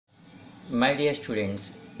My dear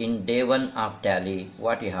students, in day 1 of Tally,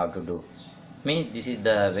 what you have to do? Means this is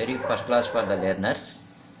the very first class for the learners.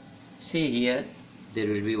 See here, there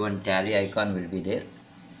will be one Tally icon will be there.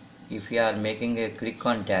 If you are making a click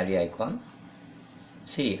on Tally icon,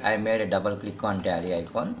 see I made a double click on Tally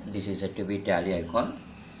icon. This is a to be Tally icon.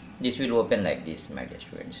 This will open like this, my dear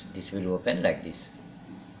students. This will open like this.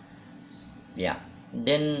 Yeah.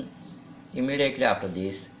 Then immediately after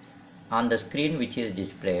this, on the screen which is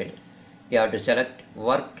displayed, you have to select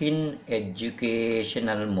work in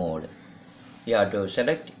educational mode. You have to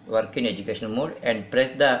select work in educational mode and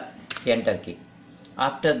press the enter key.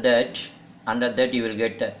 After that, under that you will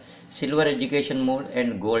get silver education mode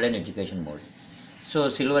and golden education mode. So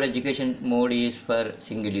silver education mode is for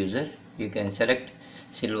single user. You can select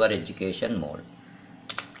silver education mode.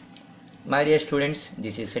 My dear students,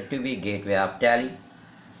 this is set to be gateway of Tally.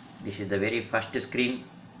 This is the very first screen,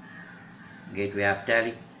 gateway of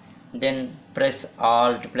Tally. Then press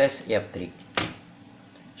Alt plus F3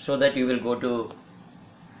 so that you will go to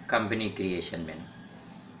company creation menu.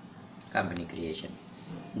 Company creation.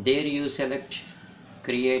 There you select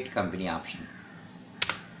create company option.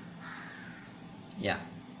 Yeah,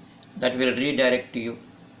 that will redirect you.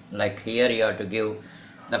 Like here you have to give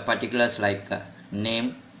the particulars like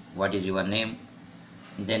name, what is your name,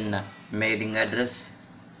 then mailing address,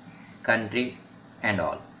 country and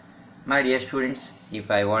all. My dear students, if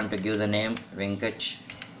I want to give the name Venkat,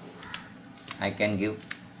 I can give.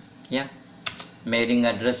 Yeah, mailing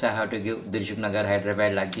address I have to give Dirshuk Nagar,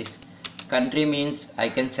 Hyderabad, like this. Country means I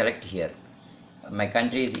can select here. My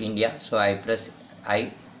country is India, so I press I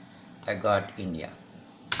got India.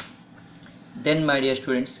 Then my dear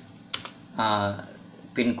students,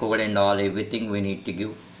 pin code and all, everything we need to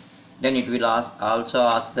give. Then it will also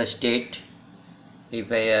ask the state.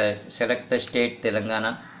 If I select the state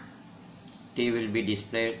Telangana, T will be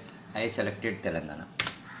displayed. I selected Telangana.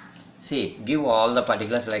 See, give all the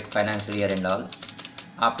particulars like financial year and all.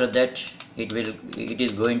 After that, it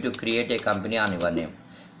is going to create a company on your name.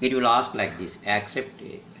 It will ask like this: accept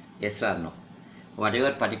yes or no.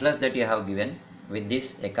 Whatever particulars that you have given, with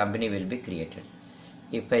this a company will be created.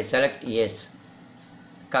 If I select yes,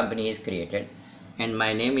 company is created and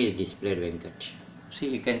my name is displayed Venkat. See,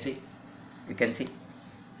 you can see.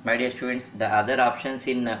 My dear students, the other options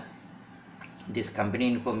in this company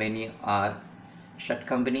info menu are shut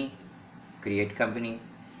company, create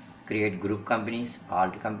group companies,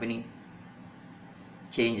 alt company,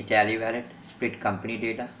 change Tally wallet, split company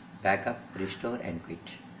data, backup, restore and quit.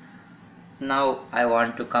 Now I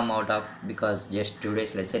want to come out of, because just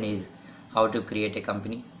today's lesson is how to create a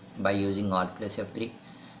company by using Alt plus F3.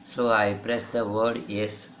 So I press the word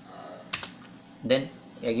yes, then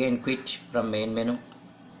again quit from main menu.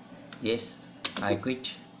 Yes, I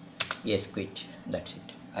quit. Yes, quit. That's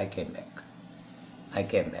it. I came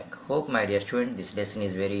back. Hope my dear student, this lesson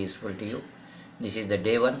is very useful to you. This is the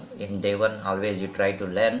day 1. In day 1 always you try to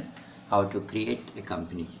learn how to create a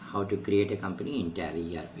company. In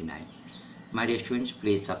Tally ERP9. My dear students,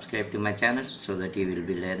 please subscribe to my channel so that you will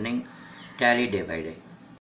be learning Tally day by day.